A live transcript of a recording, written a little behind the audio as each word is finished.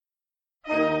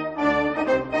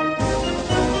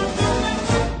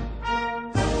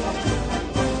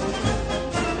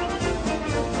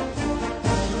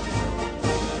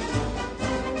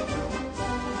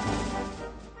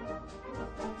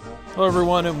Hello,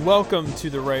 everyone, and welcome to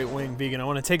the Right Wing Vegan. I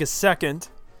want to take a second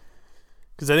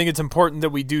because I think it's important that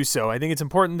we do so. I think it's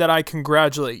important that I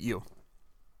congratulate you.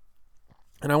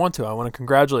 And I want to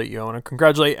congratulate you. I want to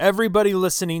congratulate everybody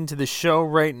listening to the show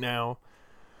right now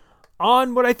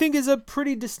on what I think is a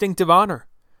pretty distinctive honor.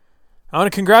 I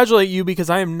want to congratulate you because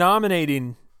I am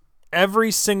nominating every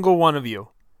single one of you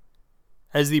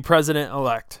as the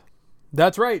president-elect.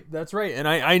 That's right. And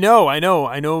I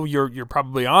know you're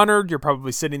probably honored. You're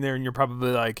probably sitting there and you're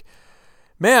probably like,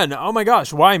 man, oh my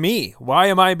gosh, why me? Why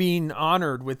am I being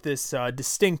honored with this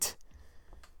distinct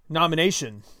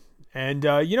nomination? And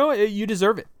you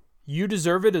deserve it. You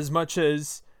deserve it as much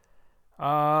as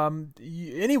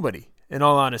anybody, in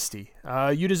all honesty.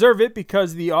 You deserve it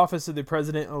because the office of the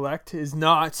president-elect is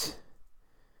not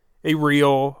a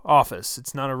real office.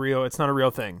 It's not a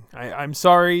real thing. I'm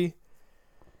sorry.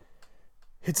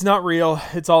 It's not real.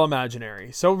 It's all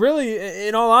imaginary. So really,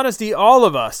 in all honesty, all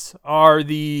of us are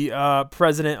the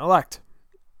president-elect.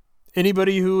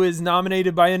 Anybody who is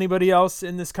nominated by anybody else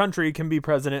in this country can be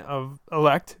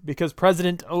president-elect because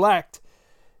president-elect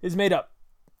is made up.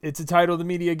 It's a title the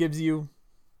media gives you.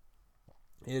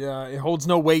 It holds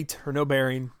no weight or no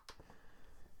bearing.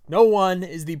 No one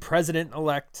is the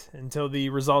president-elect until the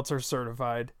results are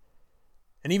certified.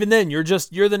 And even then, you're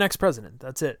the next president.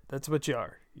 That's it. That's what you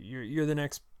are. You're the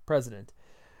next president.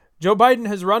 Joe Biden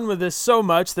has run with this so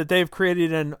much that they've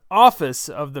created an office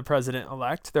of the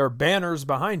president-elect. There are banners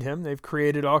behind him. They've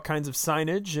created all kinds of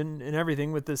signage and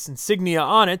everything with this insignia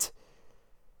on it.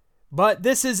 But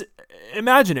this is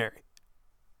imaginary.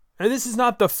 And this is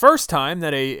not the first time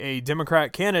that a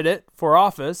Democrat candidate for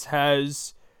office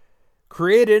has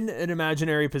created an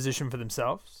imaginary position for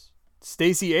themselves.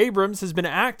 Stacey Abrams has been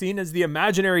acting as the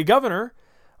imaginary governor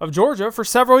of Georgia for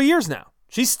several years now.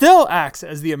 She still acts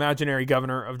as the imaginary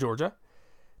governor of Georgia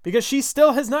because she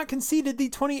still has not conceded the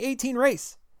 2018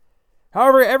 race.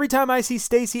 However, every time I see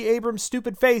Stacey Abrams'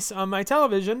 stupid face on my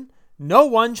television, no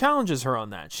one challenges her on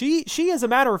that. She, as a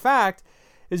matter of fact,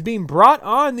 is being brought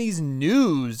on these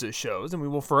news shows, and we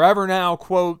will forever now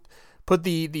put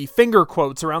the finger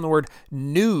quotes around the word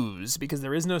news because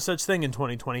there is no such thing in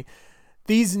 2020.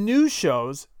 These news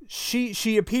shows,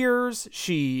 she appears,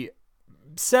 she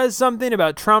says something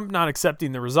about Trump not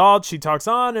accepting the results. She talks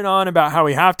on and on about how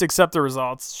we have to accept the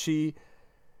results. She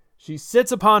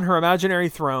sits upon her imaginary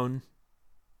throne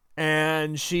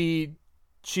and she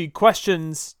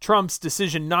questions Trump's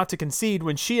decision not to concede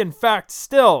when she, in fact,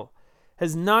 still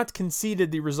has not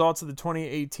conceded the results of the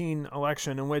 2018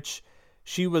 election in which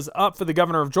she was up for the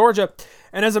governor of Georgia.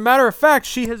 And as a matter of fact,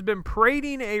 she has been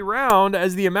parading around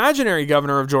as the imaginary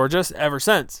governor of Georgia ever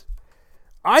since.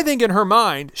 I think in her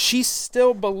mind, she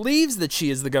still believes that she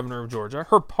is the governor of Georgia.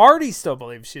 Her party still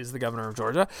believes she is the governor of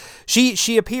Georgia.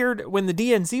 She appeared, when the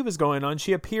DNC was going on,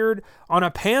 she appeared on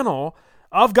a panel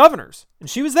of governors, and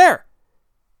she was there.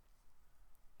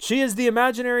 She is the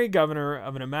imaginary governor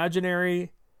of an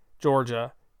imaginary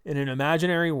Georgia in an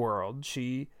imaginary world.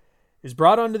 She is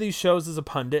brought onto these shows as a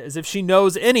pundit, as if she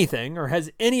knows anything or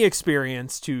has any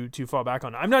experience to fall back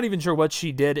on. I'm not even sure what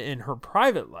she did in her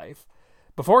private life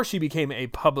before she became a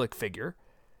public figure.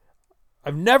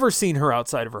 I've never seen her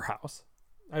outside of her house.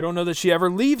 I don't know that she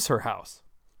ever leaves her house.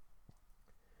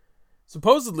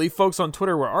 Supposedly, folks on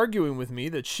Twitter were arguing with me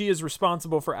that she is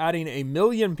responsible for adding 1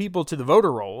 million people to the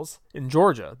voter rolls in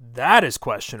Georgia. That is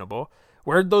questionable.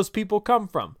 Where did those people come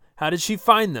from? How did she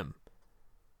find them?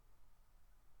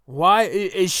 Why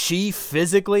is she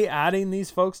physically adding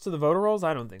these folks to the voter rolls?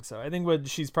 I don't think so. I think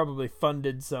she's probably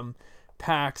funded some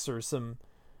PACs or some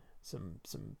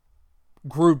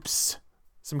groups,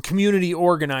 some community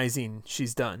organizing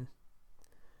she's done.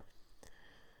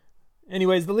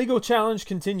 Anyways, the legal challenge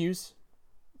continues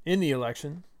in the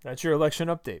election. That's your election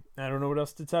update. I don't know what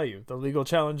else to tell you. The legal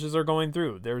challenges are going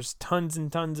through. There's tons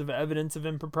and tons of evidence of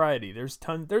impropriety. There's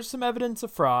some evidence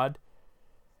of fraud.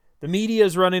 The media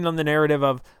is running on the narrative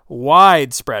of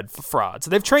widespread fraud.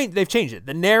 So they've changed it.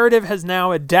 The narrative has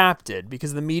now adapted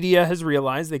because the media has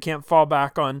realized they can't fall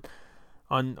back on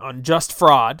just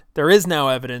fraud. There is now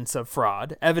evidence of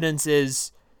fraud. Evidence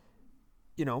is,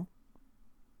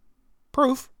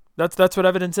 proof. That's what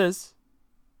evidence is.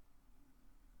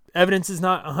 Evidence is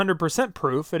not 100%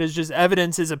 proof. It is just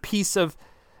evidence is a piece of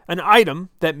an item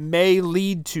that may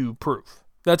lead to proof.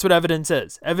 That's what evidence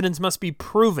is. Evidence must be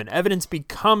proven. Evidence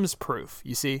becomes proof,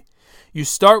 you see. You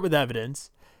start with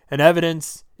evidence, and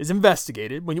evidence is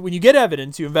investigated. When you get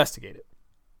evidence, you investigate it.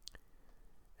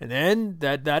 And then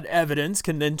that evidence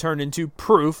can then turn into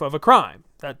proof of a crime.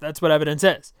 That's what evidence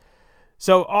is.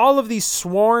 So all of these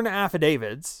sworn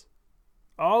affidavits,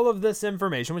 all of this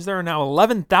information, which there are now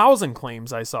 11,000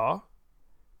 claims I saw,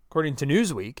 according to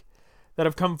Newsweek, that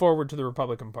have come forward to the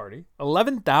Republican Party.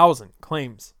 11,000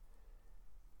 claims.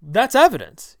 That's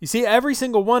evidence. You see, every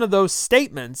single one of those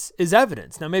statements is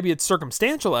evidence. Now, maybe it's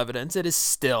circumstantial evidence. It is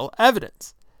still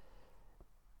evidence.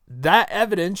 That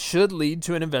evidence should lead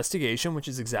to an investigation, which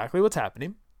is exactly what's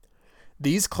happening.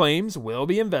 These claims will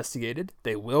be investigated.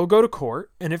 They will go to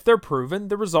court. And if they're proven,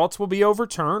 the results will be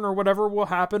overturned, or whatever will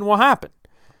happen will happen.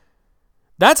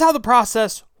 That's how the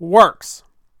process works.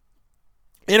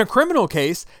 In a criminal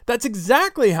case, that's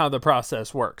exactly how the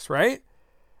process works, right?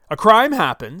 A crime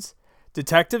happens.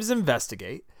 Detectives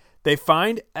investigate. They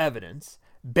find evidence.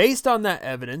 Based on that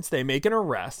evidence, they make an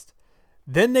arrest.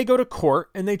 Then they go to court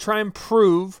and they try and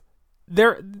prove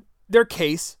their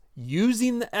case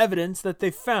using the evidence that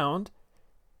they found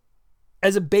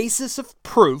as a basis of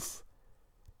proof.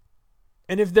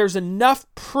 And if there's enough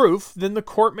proof, then the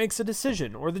court makes a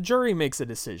decision or the jury makes a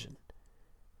decision.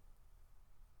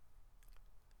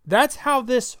 That's how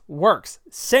this works.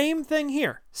 Same thing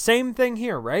here. Same thing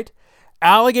here, right?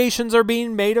 Allegations are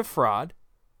being made of fraud.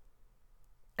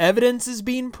 Evidence is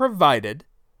being provided.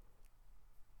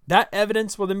 That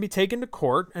evidence will then be taken to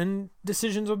court and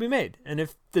decisions will be made. And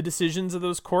if the decisions of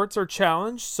those courts are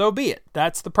challenged, so be it.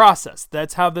 That's the process.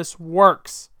 That's how this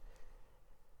works.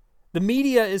 The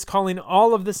media is calling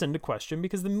all of this into question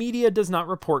because the media does not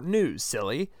report news,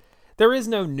 silly. There is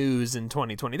no news in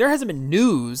 2020. There hasn't been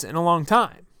news in a long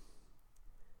time.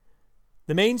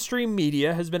 The mainstream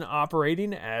media has been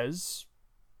operating as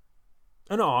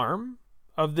an arm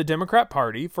of the Democrat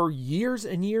Party for years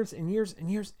and years and years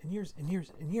and years and years and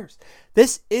years and years.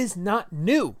 This is not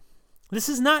new. This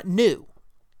is not new.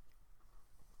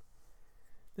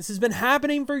 This has been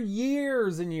happening for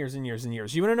years and years and years and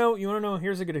years. You want to know?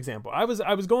 Here's a good example. I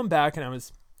was going back and I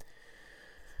was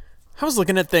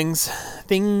looking at things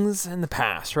in the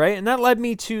past, right? And that led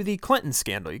me to the Clinton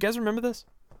scandal. You guys remember this?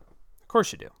 Of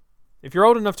course you do. If you're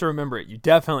old enough to remember it, you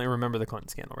definitely remember the Clinton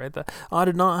scandal, right? I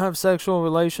did not have sexual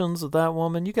relations with that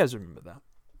woman. You guys remember that.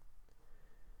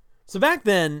 So back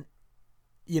then,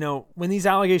 when these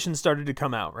allegations started to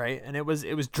come out, right? And it was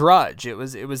Drudge. It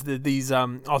was these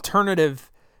alternative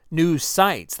news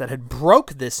sites that had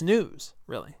broke this news,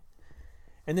 really.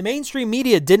 And the mainstream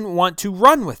media didn't want to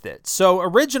run with it. So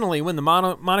originally, when the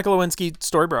Monica Lewinsky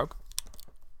story broke,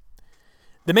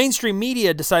 the mainstream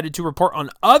media decided to report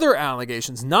on other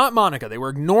allegations, not Monica. They were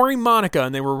ignoring Monica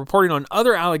and they were reporting on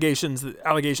other allegations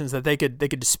that they could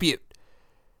dispute.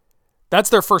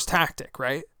 That's their first tactic,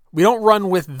 right? We don't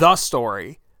run with the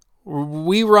story.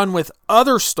 We run with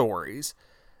other stories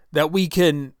that we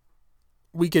can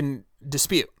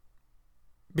dispute.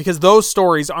 Because those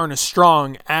stories aren't as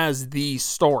strong as the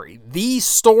story. The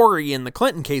story in the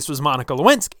Clinton case was Monica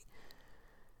Lewinsky,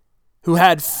 who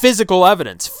had physical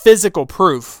evidence, physical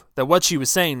proof that what she was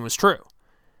saying was true.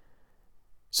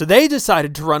 So they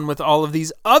decided to run with all of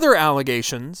these other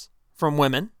allegations from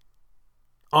women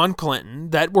on Clinton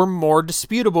that were more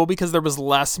disputable because there was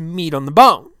less meat on the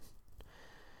bone.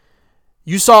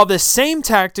 You saw this same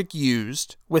tactic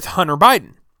used with Hunter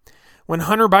Biden. When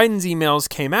Hunter Biden's emails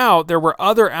came out, there were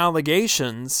other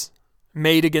allegations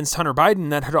made against Hunter Biden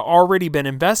that had already been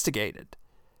investigated.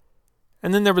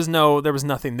 And then there was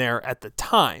nothing there at the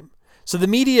time. So the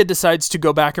media decides to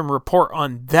go back and report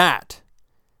on that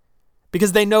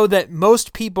because they know that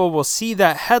most people will see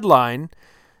that headline.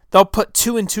 They'll put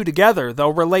two and two together.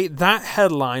 They'll relate that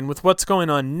headline with what's going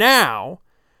on now.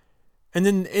 And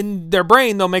then in their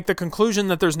brain, they'll make the conclusion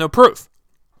that there's no proof.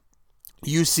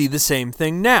 You see the same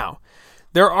thing now.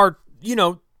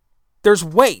 There's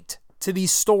weight to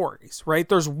these stories, right?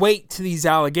 There's weight to these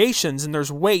allegations and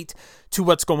there's weight to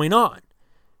what's going on.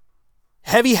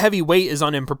 Heavy weight is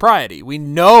on impropriety. We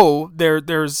know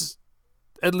there's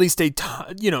at least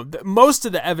most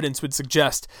of the evidence would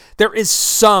suggest there is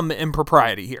some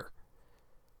impropriety here.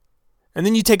 And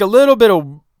then you take a little bit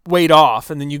of weight off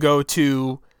and then you go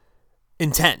to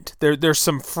intent. There's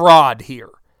some fraud here.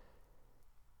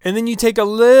 And then you take a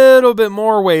little bit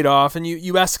more weight off and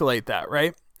you escalate that,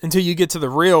 right? Until you get to the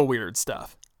real weird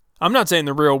stuff. I'm not saying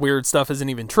the real weird stuff isn't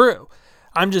even true.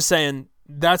 I'm just saying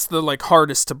that's the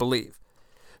hardest to believe.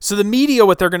 So the media,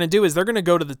 what they're going to do is they're going to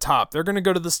go to the top. They're going to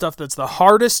go to the stuff that's the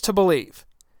hardest to believe.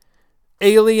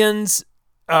 Aliens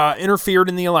interfered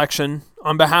in the election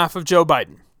on behalf of Joe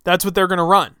Biden. That's what they're going to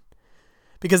run.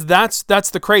 Because that's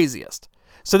the craziest.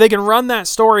 So they can run that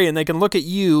story and they can look at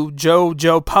you,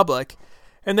 Joe Public,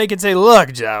 and they can say,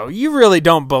 look, Joe, you really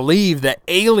don't believe that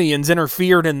aliens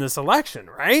interfered in this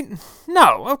election, right?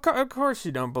 No, of course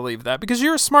you don't believe that because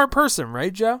you're a smart person,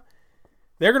 right, Joe?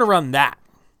 They're going to run that.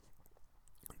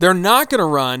 They're not going to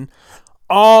run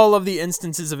all of the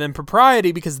instances of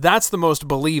impropriety because that's the most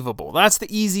believable. That's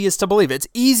the easiest to believe. It's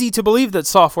easy to believe that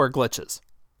software glitches.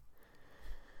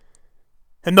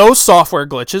 And those software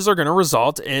glitches are going to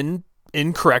result in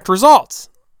incorrect results.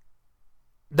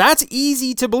 That's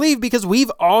easy to believe because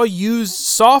we've all used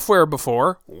software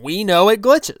before. We know it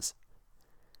glitches.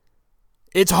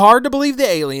 It's hard to believe the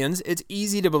aliens. It's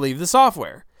easy to believe the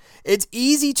software. It's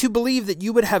easy to believe that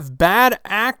you would have bad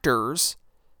actors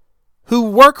who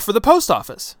work for the post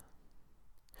office.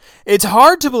 It's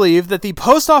hard to believe that the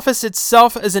post office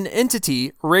itself as an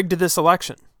entity rigged this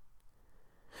election.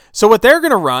 So what they're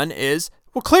going to run is,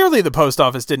 well, clearly the post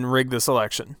office didn't rig this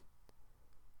election.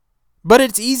 But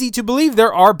it's easy to believe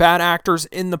there are bad actors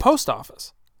in the post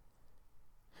office.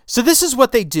 So this is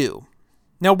what they do.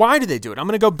 Now, why do they do it? I'm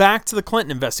going to go back to the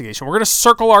Clinton investigation. We're going to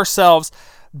circle ourselves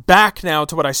back now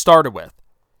to what I started with.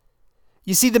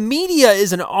 You see, the media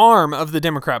is an arm of the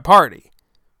Democrat Party.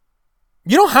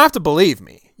 You don't have to believe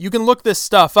me. You can look this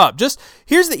stuff up.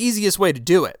 Here's the easiest way to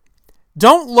do it.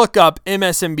 Don't look up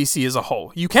MSNBC as a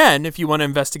whole. You can if you want to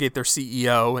investigate their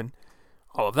CEO and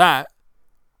all of that.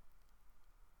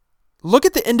 Look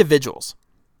at the individuals.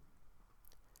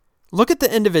 Look at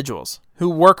the individuals who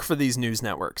work for these news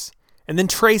networks and then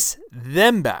trace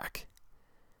them back.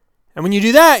 And when you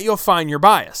do that, you'll find your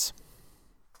bias.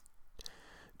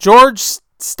 George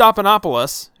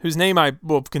Stephanopoulos, whose name I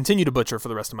will continue to butcher for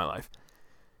the rest of my life,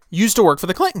 used to work for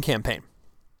the Clinton campaign.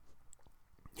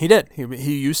 He did.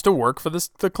 He used to work for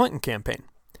the Clinton campaign.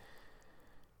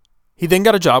 He then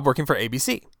got a job working for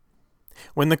ABC.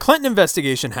 When the Clinton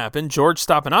investigation happened, George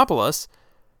Stephanopoulos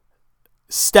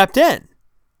stepped in.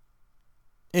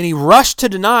 And he rushed to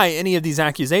deny any of these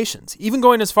accusations, even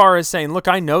going as far as saying, look,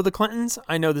 I know the Clintons.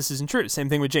 I know this isn't true. Same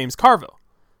thing with James Carville.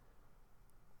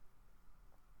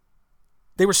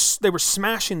 They were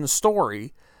smashing the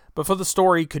story before the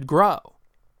story could grow,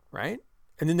 right?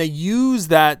 And then they use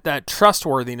that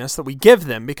trustworthiness that we give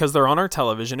them because they're on our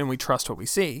television and we trust what we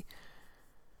see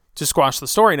to squash the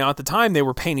story. Now, at the time, they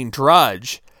were painting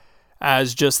Drudge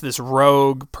as just this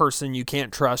rogue person you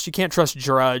can't trust. You can't trust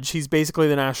Drudge. He's basically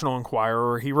the National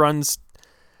Enquirer. He runs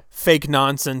fake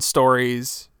nonsense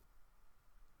stories.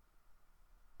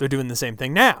 They're doing the same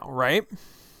thing now, right?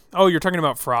 Oh, you're talking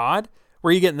about fraud? Where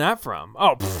are you getting that from?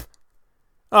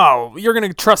 Oh, you're going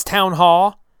to trust Town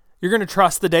Hall? You're going to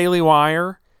trust the Daily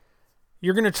Wire?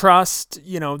 You're going to trust,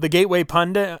 the Gateway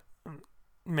Pundit?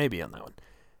 Maybe on that one.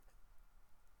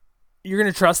 You're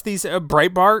going to trust these,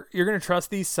 Breitbart? You're going to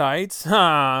trust these sites?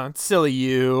 Silly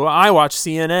you. I watch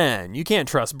CNN. You can't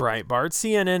trust Breitbart.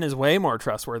 CNN is way more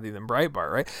trustworthy than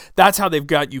Breitbart, right? That's how they've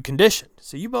got you conditioned.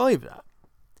 So you believe that.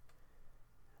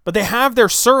 But they have their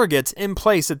surrogates in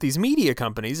place at these media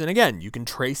companies. And again, you can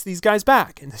trace these guys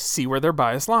back and see where their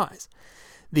bias lies.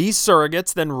 These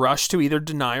surrogates then rush to either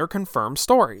deny or confirm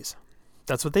stories.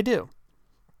 That's what they do.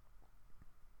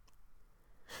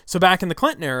 So back in the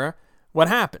Clinton era, what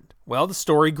happened? Well, the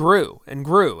story grew, and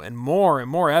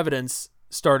more evidence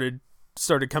started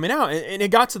coming out. And it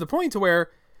got to the point to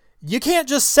where you can't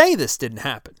just say this didn't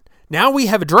happen. Now we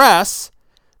have a dress.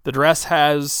 The dress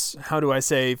has,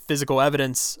 physical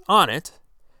evidence on it.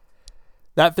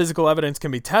 That physical evidence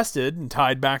can be tested and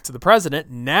tied back to the president.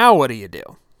 Now what do you do?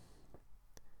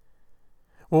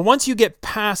 Well, once you get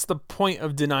past the point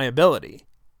of deniability,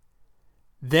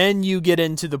 then you get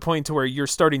into the point to where you're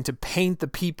starting to paint the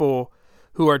people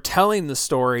who are telling the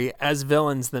story as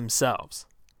villains themselves.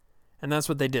 And that's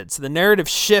what they did. So the narrative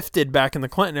shifted back in the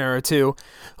Clinton era to,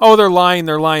 oh, they're lying,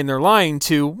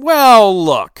 to, well,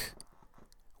 look,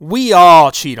 we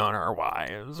all cheat on our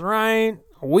wives, right?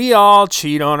 We all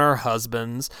cheat on our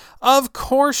husbands. Of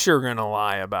course you're going to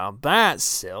lie about that,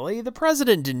 silly. The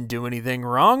president didn't do anything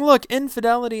wrong. Look,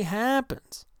 infidelity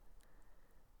happens.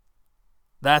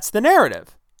 That's the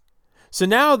narrative. So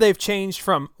now they've changed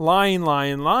from lying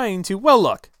to, well,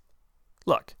 look,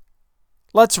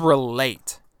 let's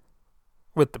relate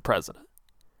with the president.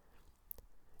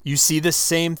 You see the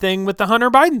same thing with the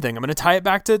Hunter Biden thing. I'm going to tie it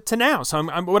back to now. So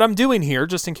what I'm doing here,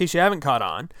 just in case you haven't caught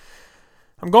on,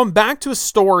 I'm going back to a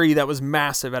story that was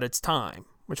massive at its time,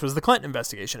 which was the Clinton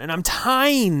investigation. And I'm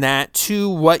tying that to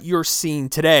what you're seeing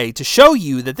today to show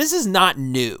you that this is not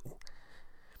new.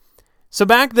 So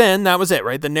back then, that was it,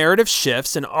 right? The narrative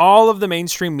shifts and all of the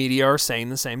mainstream media are saying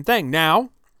the same thing. Now,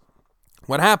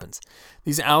 what happens?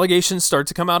 These allegations start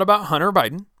to come out about Hunter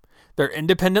Biden. They're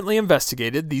independently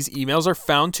investigated. These emails are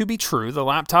found to be true. The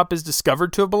laptop is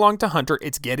discovered to have belonged to Hunter.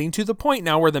 It's getting to the point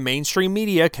now where the mainstream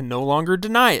media can no longer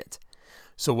deny it.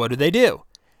 So what do?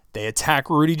 They attack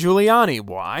Rudy Giuliani.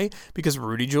 Why? Because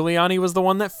Rudy Giuliani was the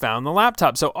one that found the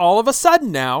laptop. So all of a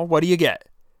sudden now, what do you get?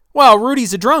 Well,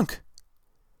 Rudy's a drunk.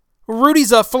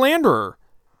 Rudy's a philanderer.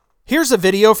 Here's a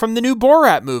video from the new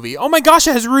Borat movie. Oh my gosh,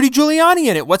 it has Rudy Giuliani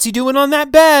in it. What's he doing on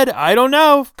that bed? I don't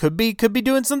know. Could be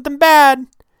doing something bad.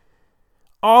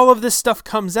 All of this stuff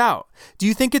comes out. Do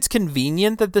you think it's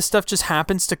convenient that this stuff just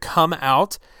happens to come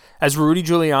out as Rudy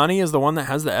Giuliani is the one that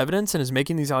has the evidence and is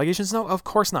making these allegations? No, of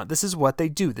course not. This is what they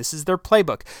do. This is their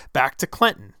playbook. Back to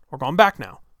Clinton. We're going back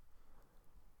now.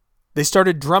 They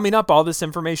started drumming up all this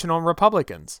information on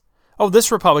Republicans. Oh,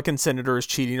 this Republican senator is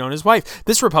cheating on his wife.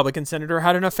 This Republican senator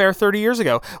had an affair 30 years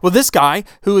ago. Well, this guy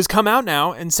who has come out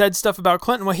now and said stuff about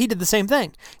Clinton, well, he did the same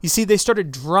thing. You see, they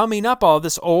started drumming up all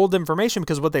this old information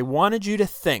because what they wanted you to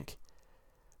think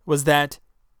was that,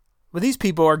 well, these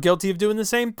people are guilty of doing the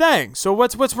same thing. So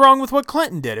what's wrong with what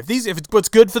Clinton did? If what's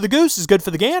good for the goose is good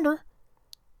for the gander.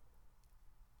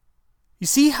 You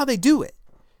see how they do it.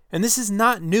 And this is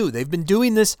not new. They've been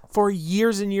doing this for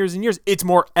years and years and years. It's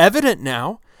more evident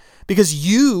now because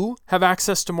you have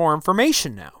access to more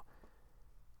information now.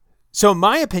 So in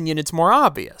my opinion, it's more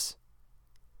obvious.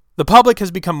 The public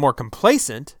has become more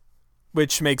complacent,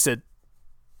 which makes it,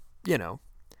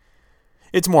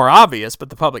 it's more obvious, but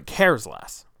the public cares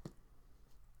less.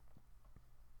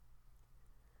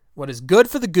 What is good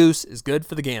for the goose is good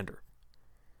for the gander.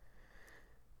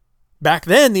 Back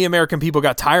then, the American people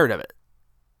got tired of it.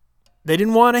 They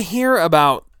didn't want to hear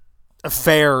about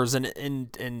affairs and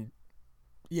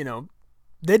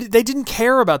they didn't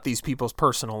care about these people's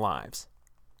personal lives.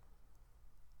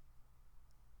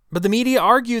 But the media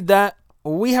argued that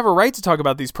we have a right to talk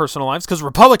about these personal lives because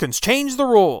Republicans changed the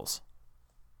rules.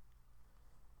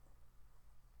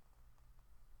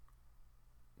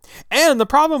 And the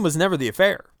problem was never the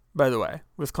affair, by the way,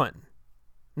 with Clinton.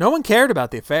 No one cared about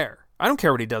the affair. I don't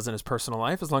care what he does in his personal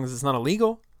life as long as it's not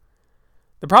illegal.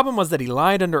 The problem was that he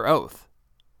lied under oath.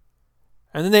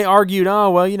 And then they argued,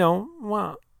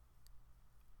 the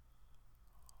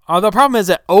problem is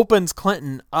it opens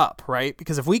Clinton up, right?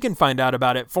 Because if we can find out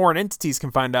about it, foreign entities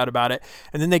can find out about it,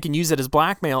 and then they can use it as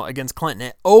blackmail against Clinton.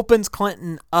 It opens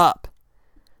Clinton up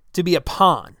to be a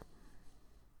pawn.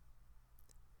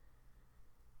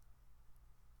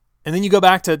 And then you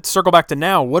circle back to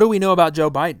now. What do we know about Joe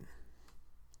Biden?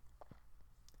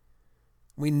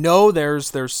 We know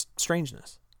there's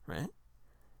strangeness, right?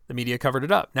 The media covered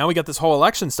it up. Now we got this whole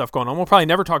election stuff going on. We'll probably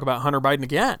never talk about Hunter Biden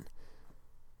again.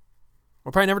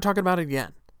 We're probably never talking about it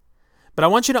again. But I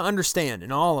want you to understand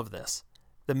in all of this,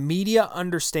 the media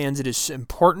understands it is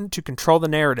important to control the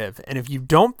narrative. And if you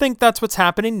don't think that's what's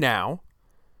happening now,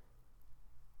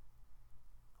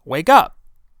 wake up.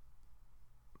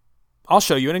 I'll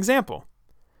show you an example.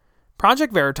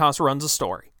 Project Veritas runs a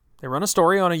story. They run a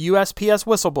story on a USPS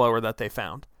whistleblower that they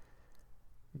found.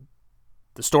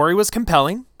 The story was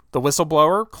compelling. The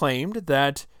whistleblower claimed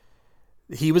that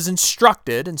he was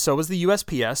instructed, and so was the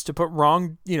USPS, to put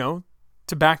wrong,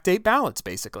 to backdate ballots,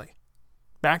 basically.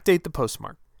 Backdate the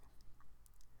postmark.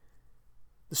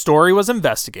 The story was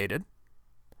investigated.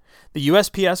 The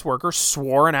USPS worker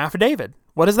swore an affidavit.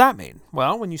 What does that mean?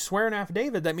 Well, when you swear an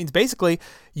affidavit, that means basically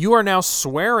you are now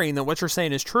swearing that what you're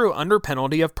saying is true under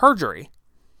penalty of perjury.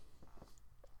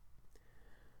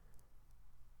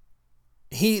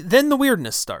 Then the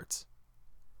weirdness starts.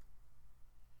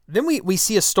 Then we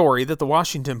see a story that the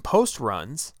Washington Post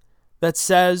runs that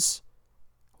says,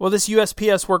 well, this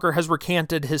USPS worker has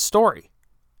recanted his story.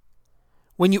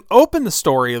 When you open the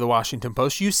story of the Washington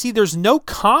Post, you see there's no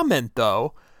comment,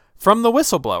 though, from the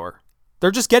whistleblower.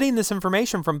 They're just getting this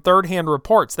information from third-hand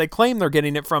reports. They claim they're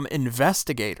getting it from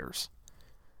investigators.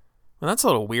 Well, that's a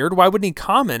little weird. Why wouldn't he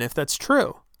comment if that's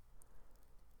true?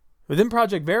 But then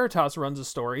Project Veritas runs a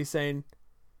story saying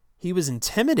he was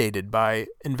intimidated by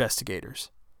investigators,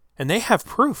 and they have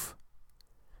proof.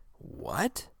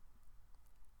 What?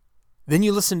 Then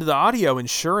you listen to the audio, and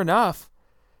sure enough,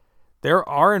 there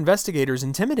are investigators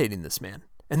intimidating this man.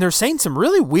 And they're saying some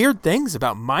really weird things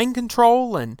about mind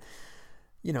control and,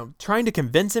 trying to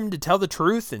convince him to tell the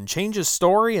truth and change his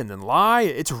story and then lie.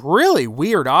 It's really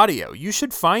weird audio. You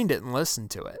should find it and listen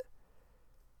to it.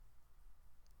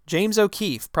 James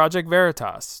O'Keefe, Project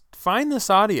Veritas. Find this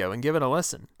audio and give it a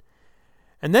listen.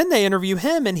 And then they interview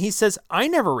him, and he says, I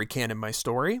never recanted my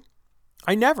story.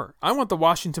 I never. I want the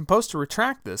Washington Post to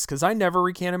retract this because I never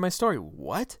recanted my story.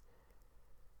 What?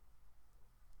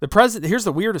 Here's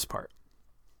the weirdest part.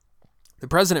 The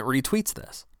president retweets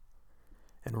this.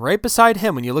 And right beside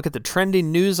him, when you look at the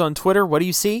trending news on Twitter, what do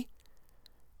you see?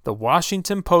 The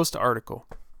Washington Post article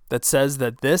that says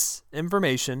that this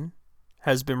information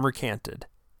has been recanted.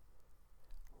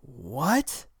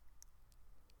 What?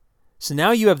 So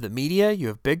now you have the media, you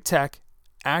have big tech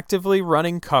actively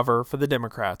running cover for the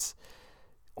Democrats.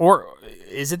 Or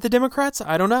is it the Democrats?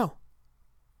 I don't know.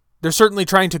 They're certainly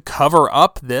trying to cover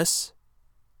up this,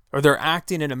 or they're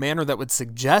acting in a manner that would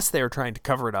suggest they are trying to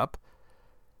cover it up.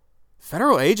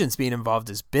 Federal agents being involved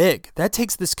is big. That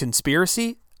takes this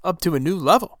conspiracy up to a new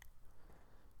level.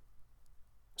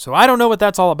 So I don't know what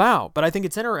that's all about, but I think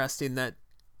it's interesting that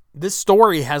this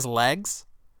story has legs.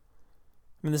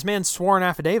 I mean, this man swore an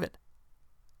affidavit.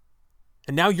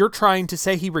 And now you're trying to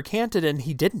say he recanted and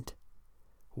he didn't.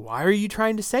 Why are you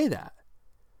trying to say that?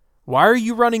 Why are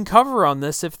you running cover on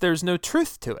this if there's no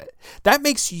truth to it? That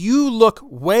makes you look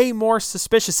way more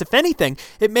suspicious. If anything,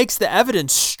 it makes the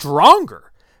evidence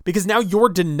stronger because now you're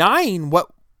denying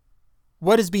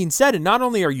what is being said. And not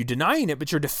only are you denying it,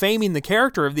 but you're defaming the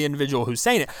character of the individual who's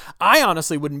saying it. I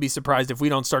honestly wouldn't be surprised if we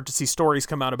don't start to see stories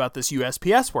come out about this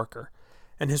USPS worker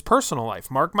and his personal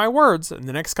life. Mark my words, in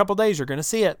the next couple days, you're going to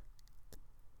see it.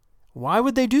 Why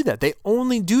would they do that? They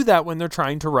only do that when they're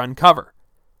trying to run cover.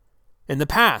 In the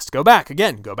past, go back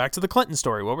to the Clinton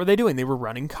story. What were they doing? They were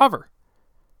running cover.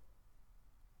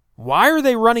 Why are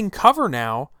they running cover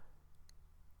now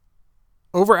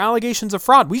over allegations of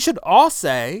fraud? We should all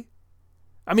say,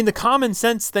 I mean, the common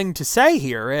sense thing to say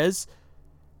here is,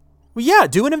 well, yeah,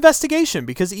 do an investigation,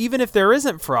 because even if there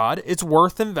isn't fraud, it's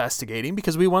worth investigating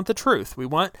because we want the truth. We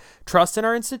want trust in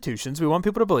our institutions. We want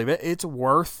people to believe it. It's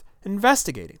worth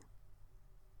investigating.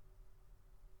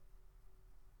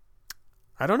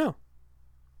 I don't know.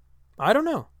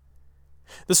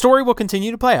 The story will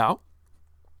continue to play out.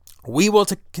 We will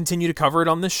continue to cover it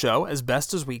on this show as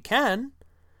best as we can.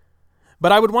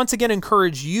 But I would once again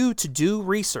encourage you to do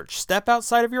research. Step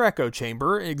outside of your echo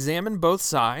chamber, examine both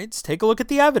sides, take a look at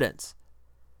the evidence.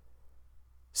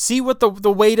 See what the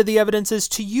weight of the evidence is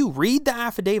to you. Read the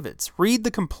affidavits. Read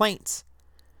the complaints.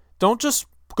 Don't just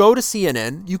go to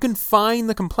CNN. You can find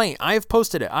the complaint. I have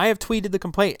posted it. I have tweeted the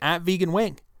complaint at Vegan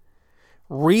Wing.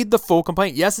 Read the full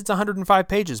complaint. Yes, it's 105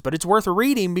 pages, but it's worth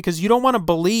reading because you don't want to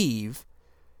believe.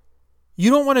 You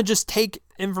don't want to just take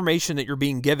information that you're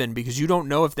being given because you don't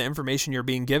know if the information you're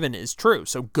being given is true.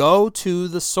 So go to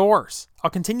the source. I'll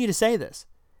continue to say this.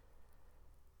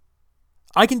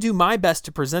 I can do my best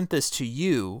to present this to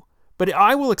you, but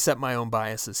I will accept my own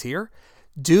biases here.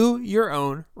 Do your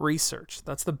own research.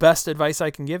 That's the best advice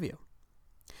I can give you.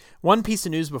 One piece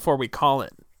of news before we call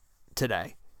it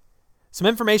today. Some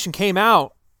information came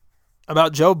out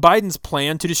about Joe Biden's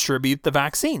plan to distribute the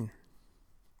vaccine.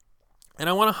 And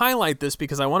I want to highlight this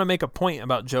because I want to make a point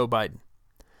about Joe Biden.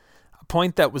 A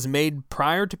point that was made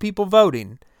prior to people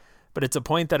voting, but it's a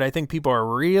point that I think people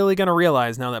are really going to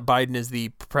realize now that Biden is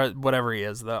the whatever he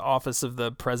is, the office of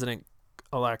the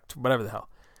president-elect, whatever the hell.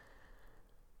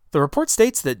 The report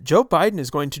states that Joe Biden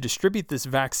is going to distribute this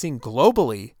vaccine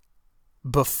globally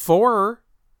before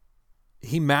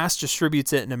he mass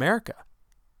distributes it in America.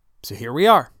 So here we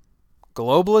are.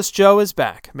 Globalist Joe is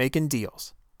back, making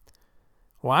deals.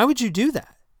 Why would you do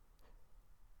that?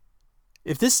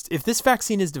 If this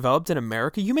vaccine is developed in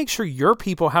America, you make sure your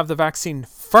people have the vaccine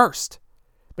first.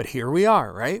 But here we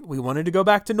are, right? We wanted to go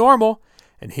back to normal,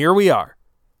 and here we are.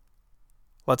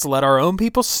 Let's let our own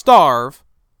people starve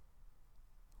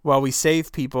while we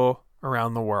save people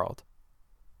around the world.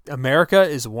 America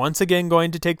is once again going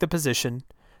to take the position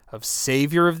of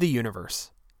savior of the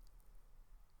universe.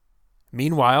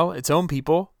 Meanwhile, its own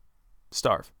people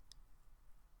starve.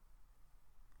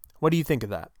 What do you think of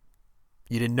that?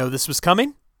 You didn't know this was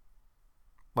coming?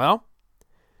 Well,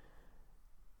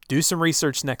 do some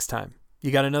research next time.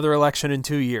 You got another election in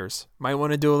 2 years. Might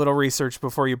want to do a little research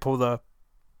before you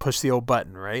push the old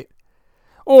button, right?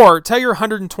 Or tell your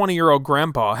 120-year-old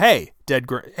grandpa, hey,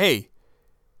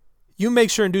 you make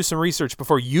sure and do some research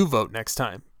before you vote next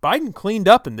time. Biden cleaned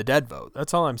up in the dead vote.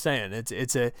 That's all I'm saying.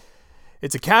 It's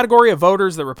a category of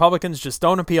voters that Republicans just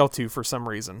don't appeal to for some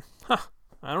reason.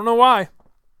 I don't know why.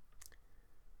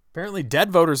 Apparently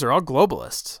dead voters are all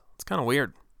globalists. It's kind of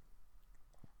weird.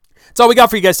 That's all we got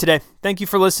for you guys today. Thank you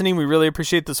for listening. We really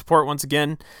appreciate the support once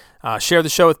again. Share the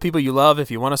show with people you love.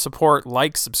 If you want to support,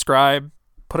 like, subscribe,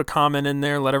 put a comment in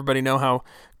there. Let everybody know how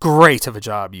great of a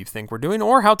job you think we're doing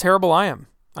or how terrible I am.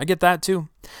 I get that too.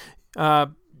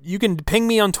 You can ping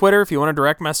me on Twitter if you want to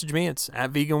direct message me. It's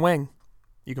at Vegan Wing.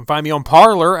 You can find me on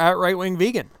Parler at Right Wing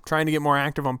Vegan. I'm trying to get more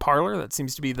active on Parler. That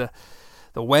seems to be the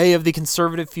way of the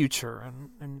conservative future.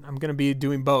 And I'm going to be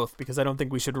doing both because I don't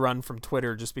think we should run from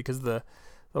Twitter just because the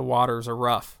waters are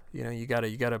rough. You know, you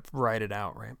gotta ride it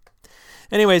out, right?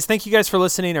 Anyways, thank you guys for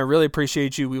listening. I really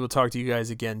appreciate you. We will talk to you guys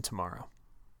again tomorrow.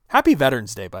 Happy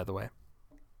Veterans Day, by the way.